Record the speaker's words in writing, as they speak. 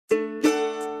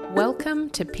Welcome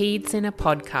to Peds in a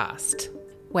Podcast,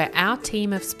 where our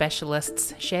team of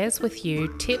specialists shares with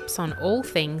you tips on all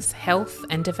things health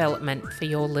and development for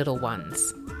your little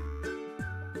ones.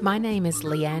 My name is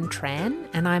Leanne Tran,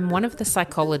 and I'm one of the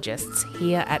psychologists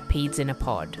here at Peds in a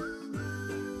Pod.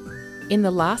 In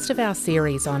the last of our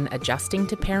series on adjusting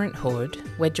to parenthood,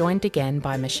 we're joined again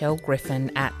by Michelle Griffin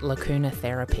at Lacuna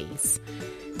Therapies.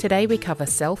 Today we cover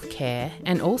self-care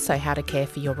and also how to care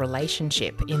for your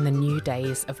relationship in the new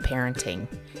days of parenting.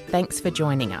 Thanks for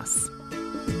joining us.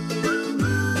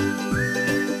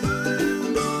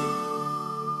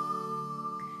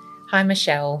 Hi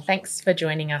Michelle, thanks for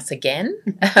joining us again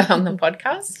on the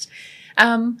podcast.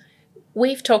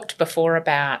 We've talked before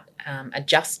about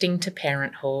adjusting to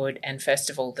parenthood and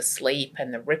first of all the sleep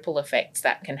and the ripple effects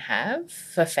that can have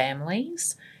for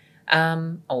families.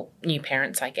 Or new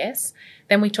parents, I guess.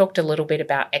 Then we talked a little bit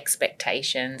about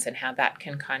expectations and how that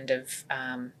can kind of,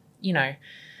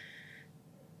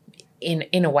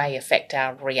 in a way affect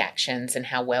our reactions and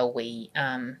how well we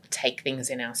take things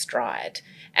in our stride.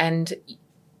 And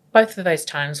both of those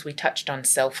times we touched on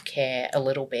self-care a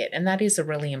little bit, and that is a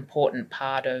really important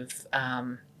part of,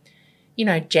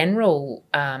 general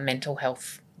mental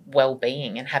health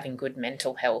well-being and having good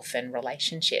mental health and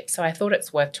relationships. So I thought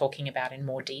it's worth talking about in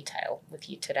more detail with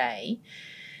you today.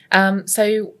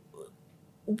 So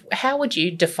how would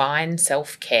you define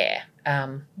self-care?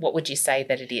 What would you say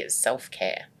that it is,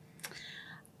 self-care?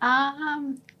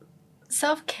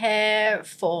 Self-care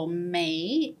for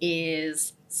me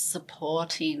is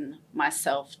supporting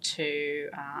myself to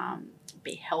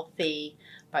be healthy,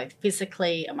 both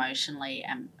physically, emotionally,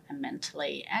 and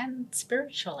mentally, and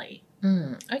spiritually.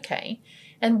 Okay.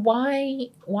 And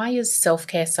why is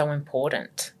self-care so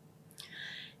important?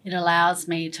 It allows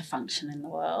me to function in the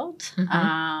world.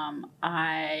 Mm-hmm.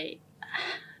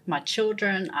 My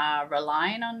children are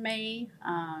relying on me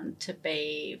to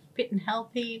be fit and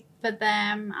healthy for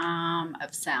them,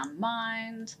 of sound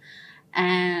mind.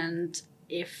 And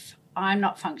if I'm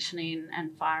not functioning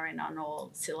and firing on all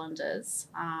cylinders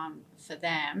for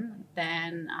them,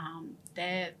 then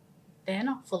they're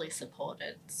not fully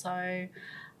supported. So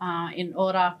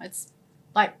it's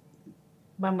like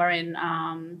when we're in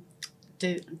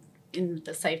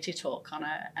the safety talk on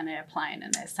an airplane,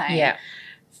 and they're saying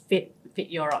fit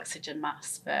your oxygen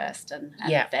mask first and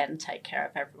then take care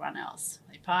of everyone else.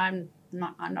 If I'm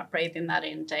not breathing that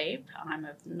in deep, I'm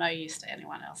of no use to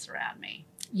anyone else around me.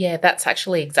 Yeah, that's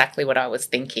actually exactly what I was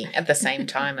thinking at the same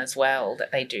time as well,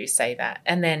 that they do say that.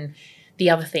 And then the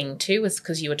other thing too is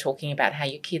because you were talking about how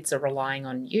your kids are relying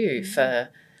on you for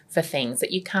things,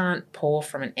 that you can't pour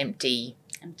from an empty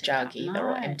jug cup. either,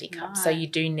 or empty cup. No. So you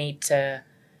do need to,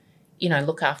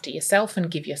 look after yourself and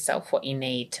give yourself what you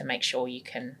need to make sure you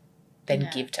can then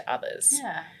give to others.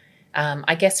 Yeah.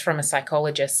 I guess from a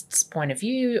psychologist's point of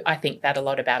view, I think that a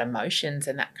lot about emotions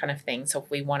and that kind of thing. So if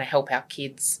we want to help our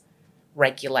kids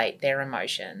regulate their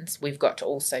emotions, we've got to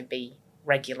also be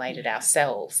regulated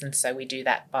ourselves. And so we do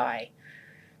that by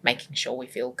making sure we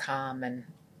feel calm and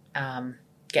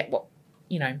get what,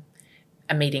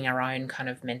 are meeting our own kind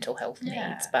of mental health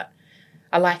needs. But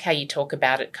I like how you talk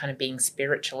about it kind of being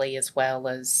spiritually as well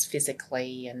as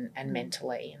physically and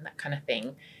mentally and that kind of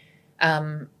thing.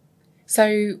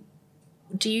 So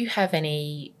do you have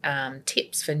any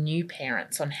tips for new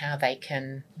parents on how they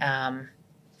can, I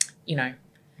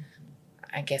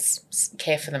guess,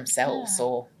 care for themselves?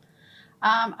 Or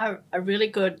a really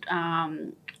good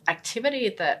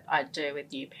activity that I do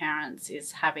with new parents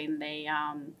is having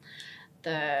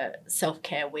the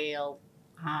self-care wheel,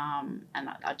 and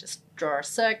I just draw a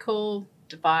circle,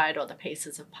 divide all the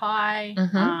pieces of pie,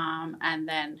 and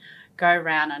then go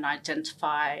around and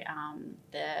identify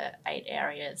the 8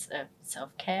 areas of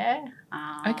self-care.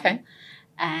 Okay.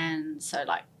 And so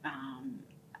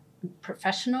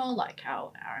professional, like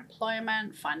our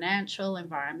employment, financial,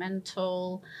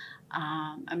 environmental,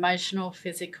 emotional,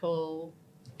 physical,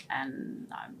 and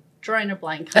I'm drawing a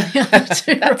blank on the other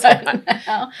two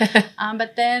now.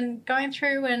 But then going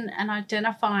through and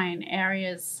identifying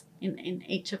areas in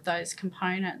each of those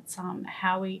components,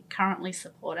 how we currently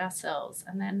support ourselves,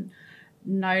 and then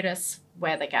notice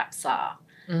where the gaps are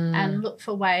and look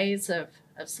for ways of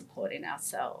supporting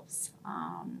ourselves.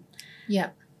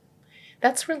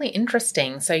 That's really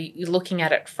interesting. So you're looking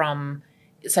at it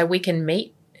so we can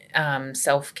meet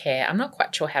self-care. I'm not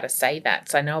quite sure how to say that.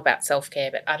 So I know about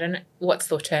self-care, but I don't know what's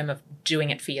the term of doing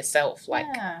it for yourself, like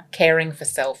caring for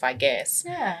self, I guess.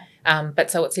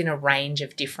 But so it's in a range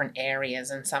of different areas,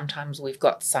 and sometimes we've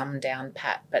got some down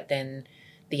pat, but then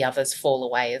the others fall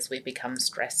away as we become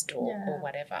stressed or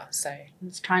whatever. So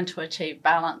it's trying to achieve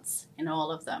balance in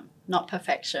all of them, not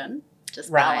perfection. just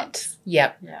right. balance.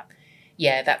 Yep. Yeah.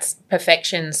 Yeah, that's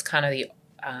perfection's kind of the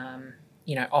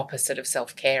opposite of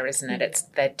self-care, isn't it? It's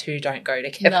the two don't go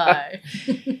together.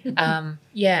 No.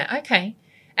 Yeah, okay.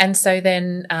 And so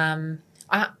then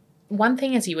one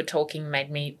thing as you were talking made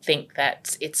me think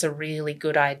that it's a really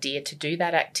good idea to do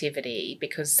that activity,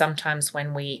 because sometimes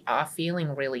when we are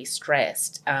feeling really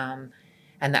stressed, and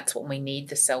that's when we need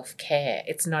the self-care,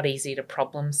 it's not easy to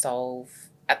problem solve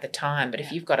at the time. But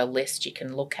if you've got a list you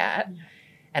can look at,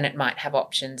 and it might have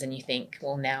options, and you think,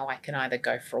 well, now I can either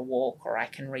go for a walk, or I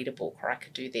can read a book, or I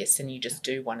could do this, and you just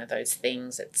do one of those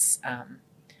things, it's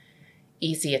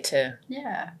easier to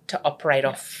operate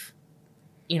off,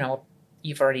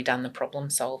 you've already done the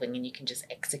problem solving and you can just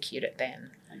execute it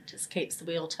then. It just keeps the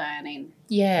wheel turning.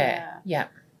 Yeah.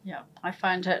 I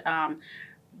find it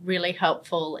really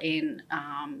helpful in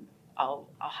I'll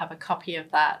have a copy of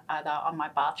that either on my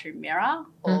bathroom mirror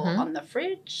or on the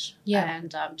fridge,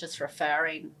 and just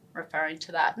referring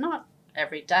to that. Not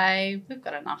every day, we've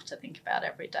got enough to think about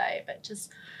every day, but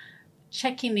just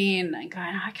checking in and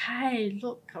going, okay,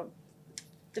 look,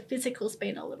 the physical's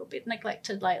been a little bit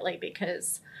neglected lately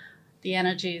because the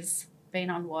energy's been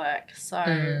on work.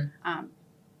 So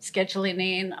scheduling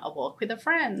in a walk with a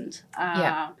friend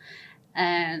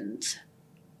and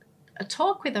a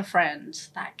talk with a friend,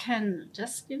 that can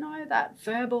just, that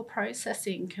verbal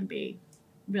processing can be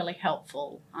really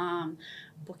helpful.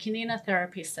 Booking in a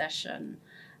therapy session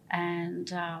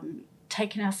and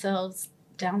taking ourselves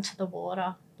down to the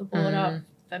water. The water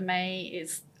for me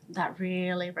is that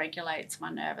really regulates my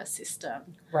nervous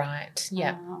system. Right,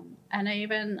 yeah. And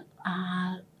even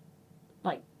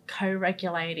like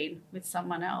co-regulating with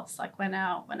someone else, like when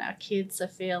our kids are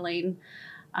feeling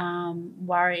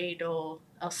worried or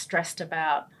stressed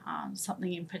about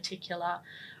something in particular,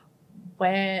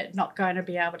 we're not going to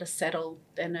be able to settle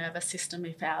their nervous system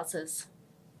if ours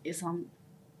is on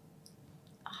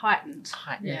heightened.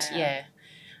 Yeah.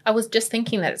 I was just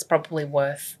thinking that it's probably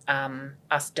worth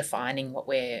us defining what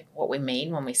we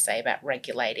mean when we say about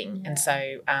regulating. And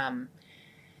so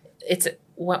it's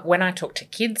when I talk to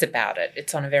kids about it,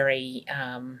 it's on a very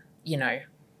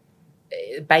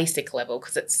basic level,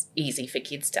 because it's easy for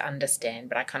kids to understand.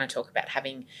 But I kind of talk about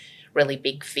having really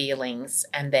big feelings,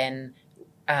 and then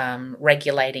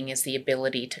regulating is the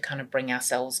ability to kind of bring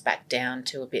ourselves back down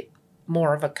to a bit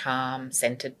more of a calm,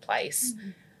 centered place.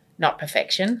 Not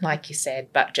perfection, like you said,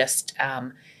 but just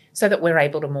so that we're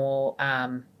able to more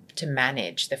to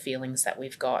manage the feelings that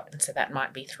we've got. And so that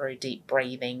might be through deep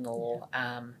breathing or,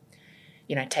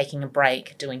 taking a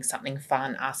break, doing something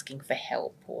fun, asking for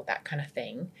help or that kind of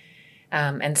thing.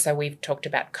 And so we've talked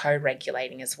about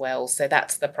co-regulating as well. So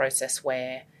that's the process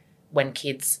where when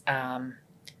kids,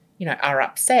 are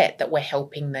upset, that we're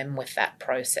helping them with that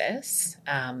process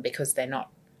because they're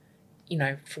not,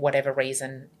 for whatever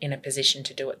reason, in a position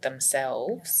to do it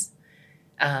themselves.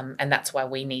 And that's why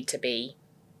we need to be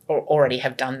or already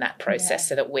have done that process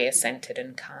so that we're centered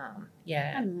and calm.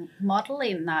 Yeah. And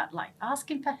modelling that, like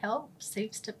asking for help,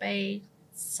 seems to be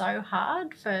so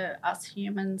hard for us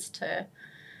humans to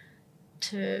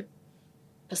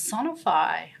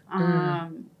personify.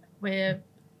 We're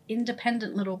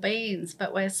independent little beings,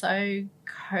 but we're so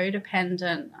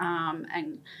codependent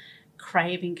and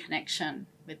craving connection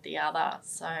with the other.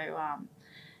 So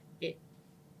it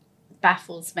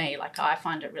baffles me. Like, I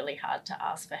find it really hard to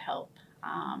ask for help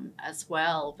as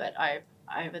well. But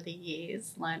over the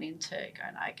years, learning to go,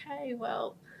 okay,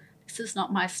 well, this is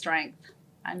not my strength.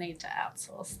 I need to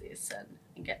outsource this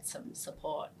and get some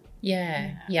support.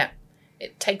 Yeah.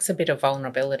 It takes a bit of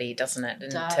vulnerability, doesn't it?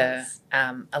 And to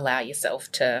allow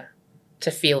yourself to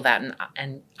feel that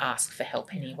and ask for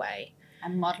help anyway.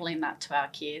 And modelling that to our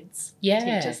kids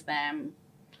teaches them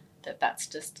that that's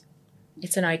just...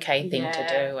 It's an okay thing to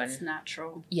do. And it's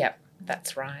natural. Yep,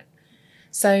 that's right.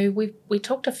 So we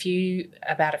talked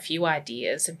about a few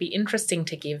ideas. It'd be interesting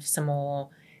to give some more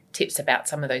tips about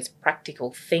some of those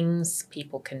practical things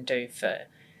people can do for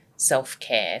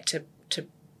self-care.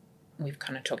 We've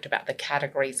kind of talked about the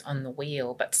categories on the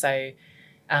wheel, but so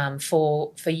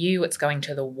for you it's going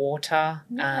to the water,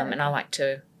 and I like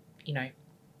to,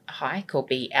 hike or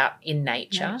be out in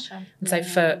nature. And so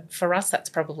for us that's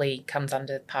probably comes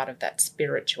under part of that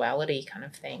spirituality kind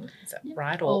of thing. Is that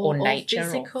right? Or nature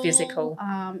or physical.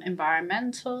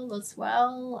 Environmental as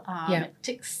well. It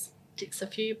ticks a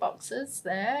few boxes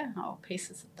there, or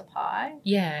pieces of the pie.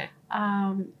 Yeah.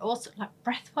 Also like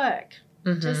breath work.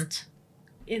 Just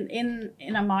in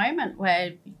a moment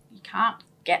where you can't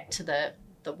get to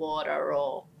the water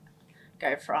or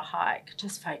go for a hike,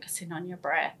 just focusing on your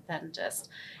breath and just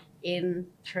in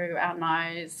through our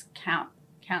nose, count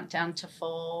count down to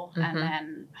 4 and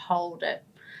then hold it,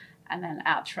 and then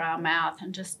out through our mouth,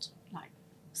 and just like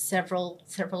several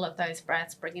of those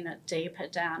breaths, bringing it deeper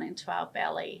down into our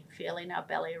belly, feeling our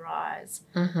belly rise,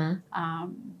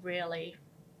 really,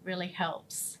 really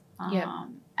helps.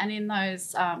 And in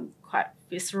those quite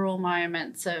visceral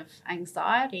moments of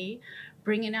anxiety,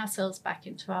 bringing ourselves back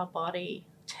into our body,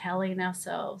 telling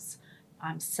ourselves,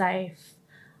 I'm safe,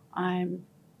 I'm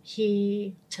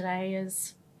here, today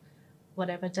is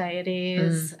whatever day it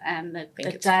is, and the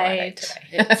date,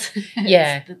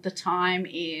 the time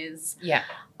is,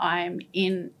 I'm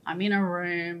in a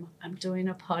room, I'm doing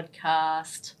a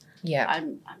podcast,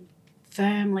 I'm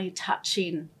firmly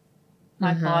touching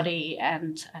my body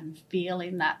and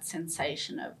feeling that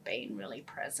sensation of being really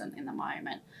present in the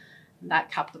moment. And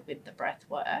that coupled with the breath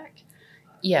work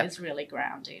is really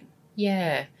grounding.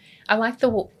 Yeah. I like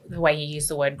the way you use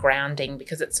the word grounding,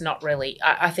 because it's not really,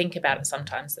 I think about it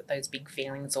sometimes that those big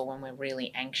feelings, or when we're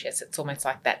really anxious, it's almost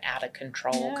like that out of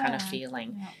control kind of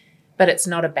feeling. Yeah. But it's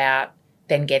not about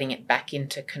then getting it back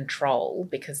into control,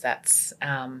 because that's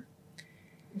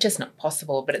just not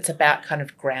possible. But it's about kind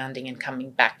of grounding and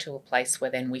coming back to a place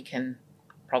where then we can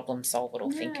problem solve it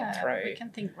or think it through. We can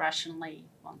think rationally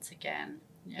once again.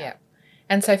 Yeah.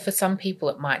 And so for some people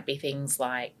it might be things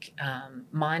like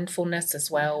mindfulness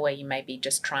as well, where you maybe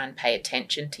just try and pay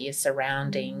attention to your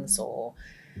surroundings, or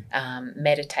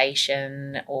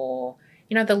meditation, or,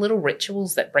 you know, the little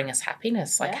rituals that bring us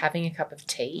happiness, like having a cup of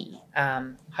tea.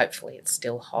 Hopefully it's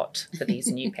still hot for these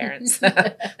new parents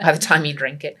by the time you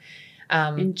drink it.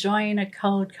 Enjoying a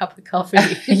cold cup of coffee.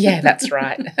 Yeah, that's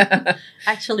right.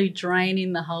 Actually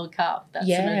draining the whole cup. That's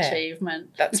an achievement.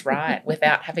 That's right,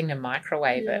 without having to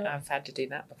microwave it. I've had to do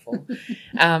that before.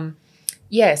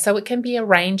 So it can be a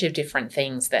range of different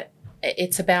things that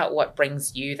it's about what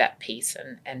brings you that peace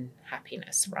and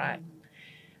happiness, right?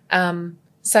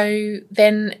 So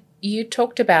then you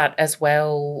talked about as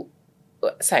well.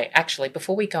 So actually,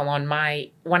 before we go on,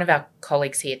 one of our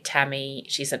colleagues here, Tammy,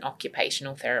 she's an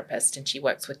occupational therapist, and she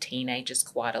works with teenagers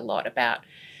quite a lot about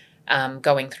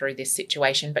going through this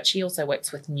situation, but she also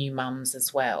works with new mums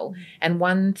as well. And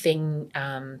one thing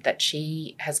that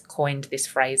she has coined this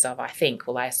phrase of, I think,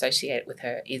 I associate it with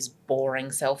her, is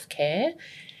boring self-care.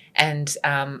 And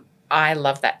I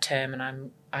love that term,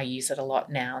 and I use it a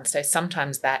lot now. And so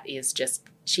sometimes that is just,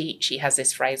 she has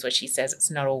this phrase where she says it's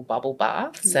not all bubble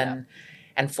baths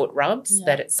and foot rubs,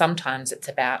 that sometimes it's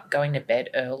about going to bed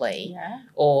early,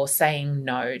 or saying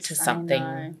no to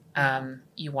something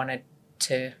you wanted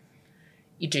to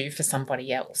do for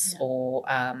somebody else, or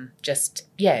just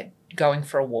going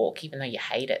for a walk even though you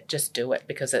hate it. Just do it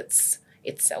because it's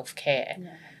self-care.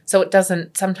 So it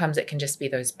doesn't, sometimes it can just be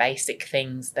those basic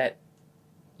things that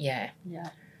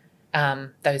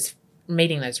those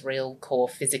meeting those real core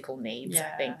physical needs, I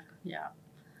think.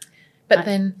 But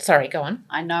then, sorry, go on.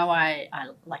 I know I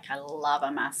love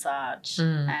a massage,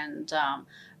 and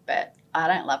but I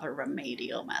don't love a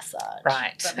remedial massage.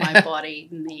 Right. But my body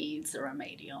needs a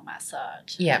remedial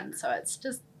massage. Yeah. And so it's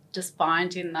just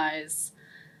finding those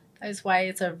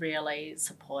ways of really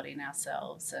supporting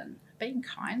ourselves and being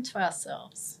kind to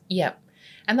ourselves. Yeah.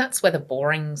 And that's where the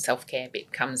boring self-care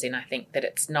bit comes in. I think that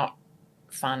it's not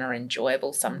fun or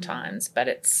enjoyable sometimes, but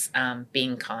it's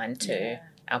being kind to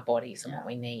our bodies and what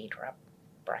we need, or our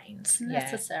brains.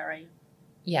 Necessary.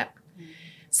 Yeah.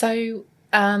 So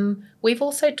we've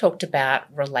also talked about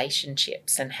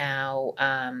relationships and how,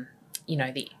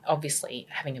 obviously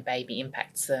having a baby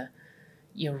impacts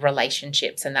your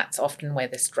relationships, and that's often where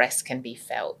the stress can be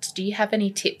felt. Do you have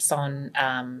any tips on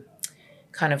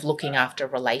kind of looking after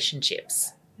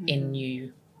relationships in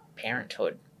new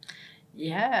parenthood?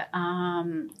 Yeah.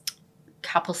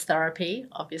 Couples therapy,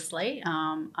 obviously.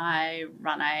 I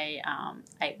run a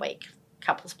 8-week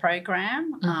couples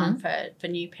program for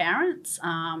new parents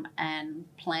and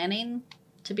planning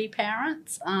to be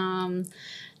parents,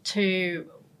 to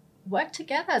work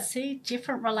together, see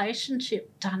different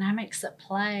relationship dynamics at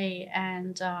play,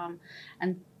 and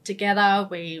together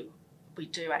we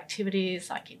do activities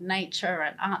like in nature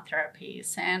and art therapy,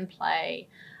 sand play,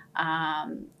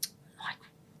 like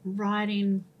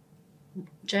writing,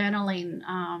 journaling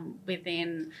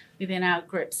within our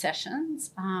group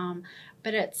sessions,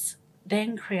 but it's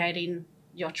then creating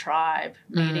your tribe,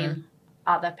 meeting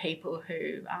other people who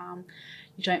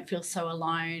you don't feel so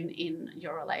alone in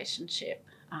your relationship.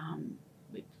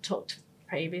 We talked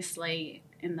previously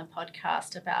in the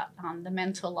podcast about the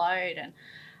mental load, and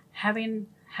having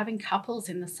couples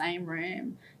in the same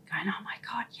room going, oh my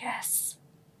God, yes,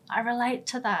 I relate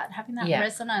to that, having that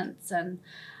resonance, and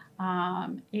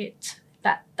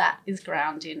that is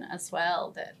grounding as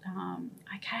well, that,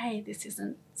 okay, this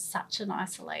isn't such an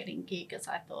isolating gig as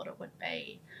I thought it would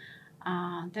be.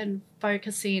 Then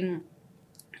focusing,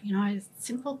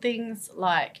 simple things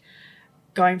like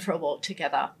going for a walk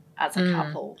together as a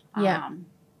couple.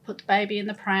 Put the baby in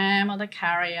the pram or the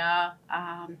carrier,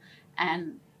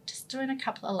 and just doing a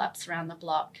couple of laps around the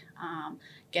block.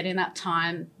 Getting that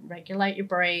time, regulate your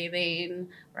breathing.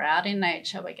 We're out in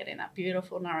nature, we're getting that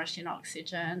beautiful, nourishing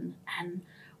oxygen, and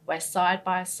we're side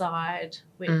by side,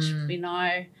 which we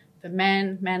know for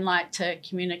men like to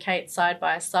communicate side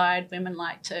by side, women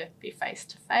like to be face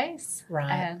to face. Right.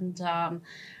 And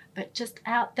but just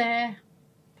out there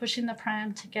pushing the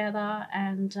pram together,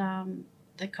 and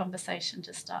the conversation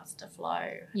just starts to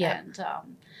flow. Yeah. And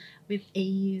with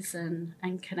ease and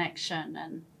connection,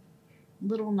 and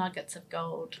little nuggets of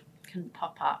gold can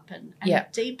pop up and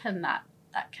deepen that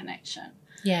connection.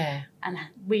 Yeah. And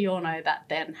we all know that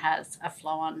then has a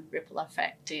flow-on ripple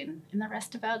effect in the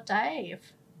rest of our day.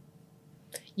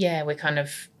 Yeah, we kind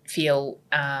of feel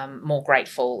more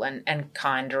grateful and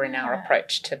kinder in our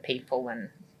approach to people and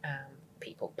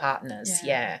partners.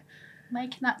 Yeah.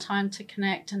 Making that time to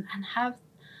connect and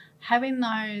having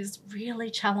those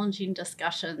really challenging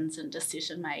discussions and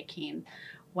decision-making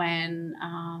when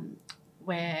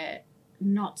we're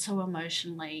not so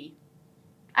emotionally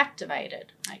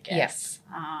activated, I guess. Yes.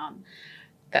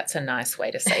 That's a nice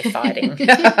way to say fighting.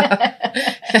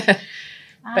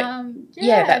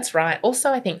 Yeah, that's right.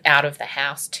 Also, I think out of the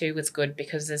house too is good,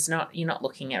 because you're not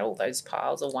looking at all those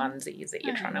piles of onesies that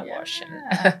you're trying to wash,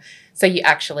 and so you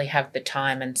actually have the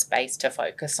time and space to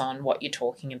focus on what you're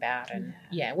talking about, and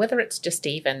whether it's just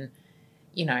even,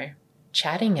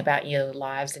 chatting about your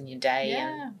lives and your day,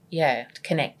 and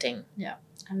connecting. Yeah,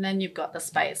 and then you've got the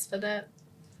space for the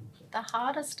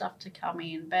harder stuff to come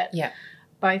in, but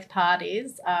both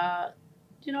parties are,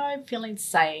 feeling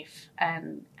safe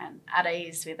and at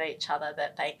ease with each other,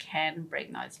 that they can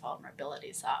bring those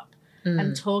vulnerabilities up,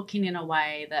 and talking in a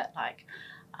way that, like,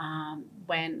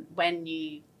 when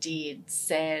you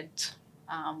said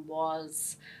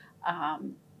was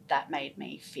that made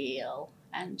me feel,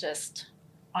 and just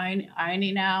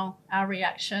owning our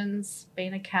reactions,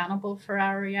 being accountable for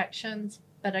our reactions,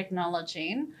 but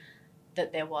acknowledging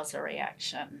that there was a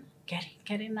reaction,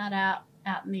 getting that out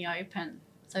in the open,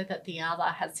 so that the other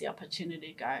has the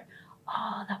opportunity to go,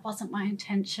 oh, that wasn't my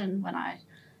intention when I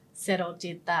said or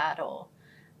did that, or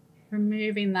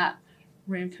removing that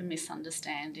room for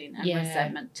misunderstanding and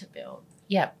resentment to build.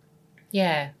 Yep.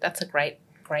 Yeah, that's a great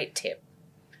tip.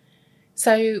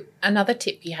 So another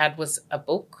tip you had was a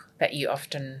book that you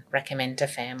often recommend to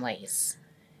families,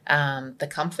 The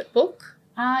Comfort Book.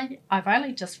 I've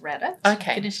only just read it.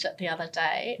 Okay. I finished it the other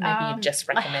day. Maybe you've just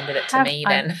recommended it to me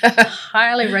then. I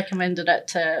highly recommended it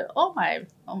to all my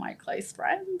close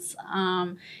friends.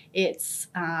 It's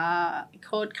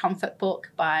called Comfort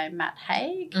Book by Matt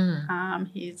Haig.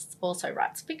 He also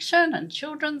writes fiction and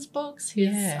children's books.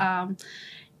 He's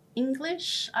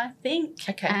English, I think.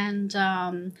 Okay.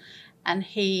 And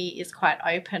he is quite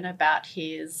open about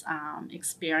his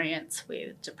experience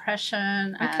with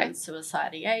depression and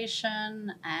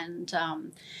suicidation. And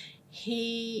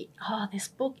this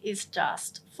book is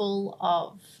just full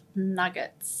of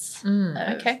nuggets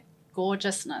of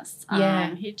gorgeousness.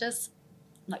 He just,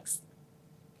 like,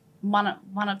 one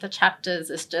of the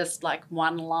chapters is just like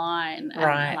one line,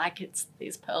 and like it's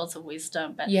these pearls of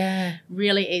wisdom, but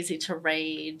really easy to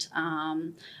read.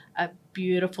 A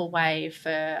beautiful way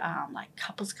for like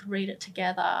couples can read it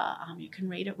together. You can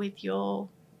read it with your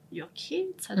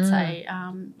kids. I'd say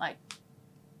like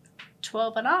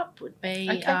 12 and up would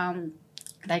be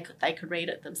they could read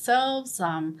it themselves.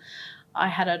 I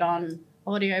had it on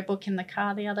audiobook in the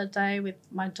car the other day with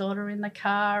my daughter in the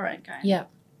car, and going,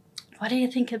 what do you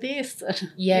think of this?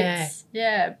 It's,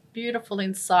 beautiful,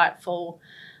 insightful,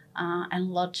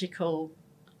 and logical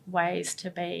ways to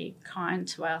be kind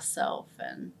to ourselves.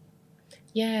 And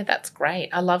yeah, that's great.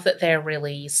 I love that they're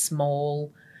really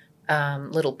small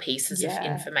little pieces of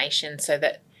information, so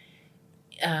that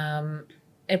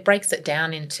it breaks it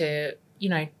down into,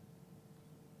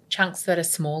 chunks that are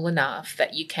small enough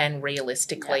that you can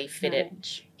realistically fit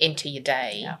it into your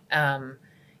day.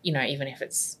 Even if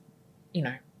it's,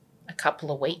 a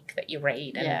couple a week that you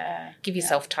read, and give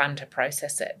yourself time to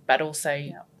process it. But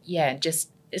also, just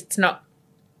it's not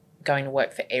going to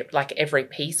work for every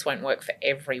piece won't work for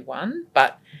everyone,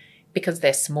 but because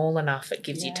they're small enough, it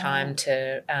gives you time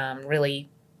to really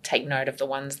take note of the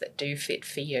ones that do fit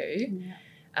for you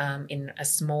in a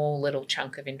small little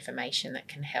chunk of information that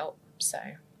can help. So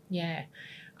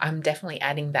I'm definitely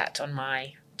adding that on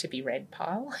my to be read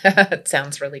pile. It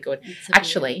sounds really good.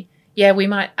 Actually, Yeah, we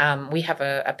might. We have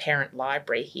a parent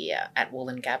library here at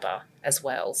Woolloongabba as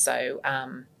well. So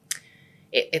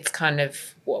it's kind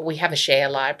of, we have a share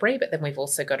library, but then we've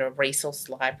also got a resource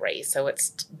library. So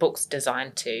it's books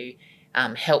designed to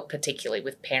help particularly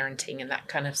with parenting and that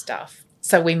kind of stuff.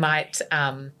 So we might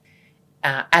add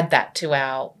that to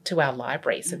our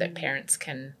library so that parents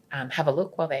can have a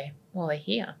look while they're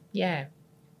here. Yeah.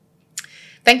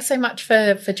 Thanks so much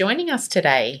for joining us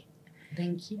today.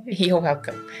 Thank you. You're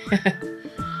welcome.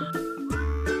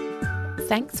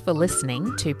 Thanks for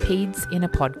listening to Peds in a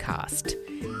Podcast.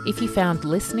 If you found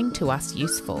listening to us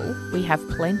useful, we have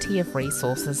plenty of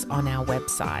resources on our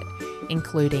website,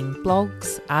 including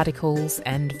blogs, articles,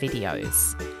 and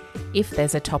videos. If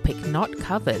there's a topic not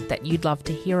covered that you'd love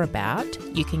to hear about,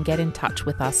 you can get in touch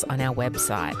with us on our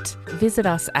website. Visit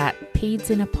us at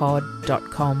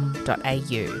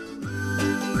pedsinapod.com.au.